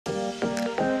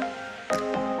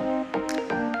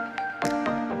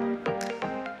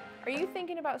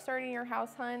about starting your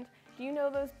house hunt? Do you know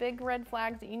those big red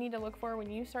flags that you need to look for when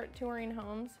you start touring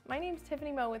homes? My name's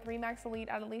Tiffany Moe with RE/MAX Elite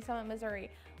out of Lee Summit, Missouri.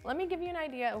 Let me give you an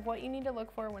idea of what you need to look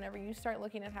for whenever you start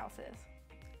looking at houses.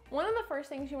 One of the first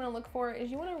things you want to look for is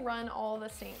you want to run all the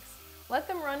sinks. Let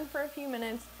them run for a few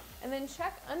minutes and then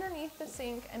check underneath the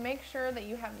sink and make sure that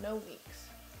you have no leaks.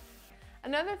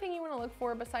 Another thing you want to look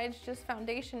for besides just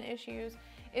foundation issues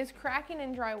is cracking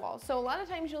in drywall. So a lot of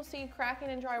times you'll see cracking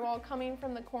in drywall coming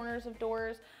from the corners of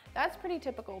doors. That's pretty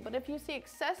typical, but if you see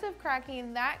excessive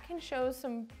cracking, that can show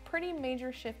some pretty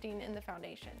major shifting in the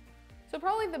foundation. So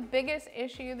probably the biggest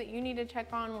issue that you need to check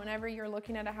on whenever you're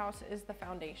looking at a house is the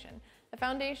foundation. The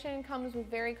foundation comes with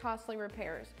very costly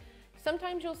repairs.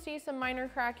 Sometimes you'll see some minor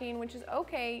cracking, which is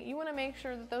okay. You want to make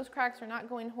sure that those cracks are not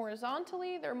going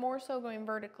horizontally, they're more so going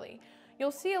vertically.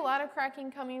 You'll see a lot of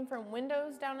cracking coming from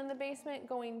windows down in the basement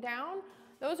going down.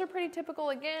 Those are pretty typical.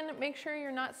 Again, make sure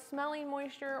you're not smelling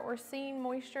moisture or seeing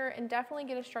moisture, and definitely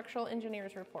get a structural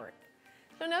engineer's report.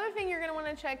 So another thing you're going to want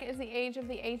to check is the age of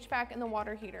the HVAC and the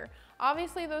water heater.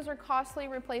 Obviously those are costly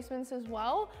replacements as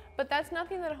well, but that's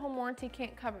nothing that a home warranty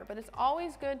can't cover. But it's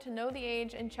always good to know the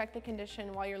age and check the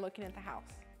condition while you're looking at the house.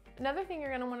 Another thing you're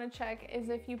going to want to check is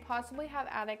if you possibly have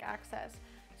attic access.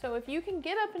 So if you can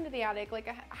get up into the attic, like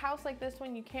a house like this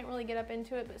one, you can't really get up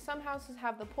into it, but some houses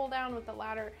have the pull down with the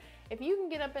ladder. If you can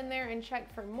get up in there and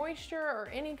check for moisture or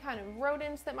any kind of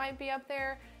rodents that might be up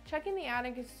there, checking the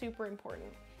attic is super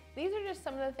important. These are just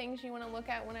some of the things you want to look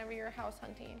at whenever you're house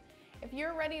hunting. If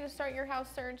you're ready to start your house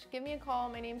search, give me a call.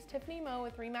 My name's Tiffany Moe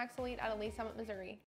with RE/MAX Elite out of Lee Summit, Missouri.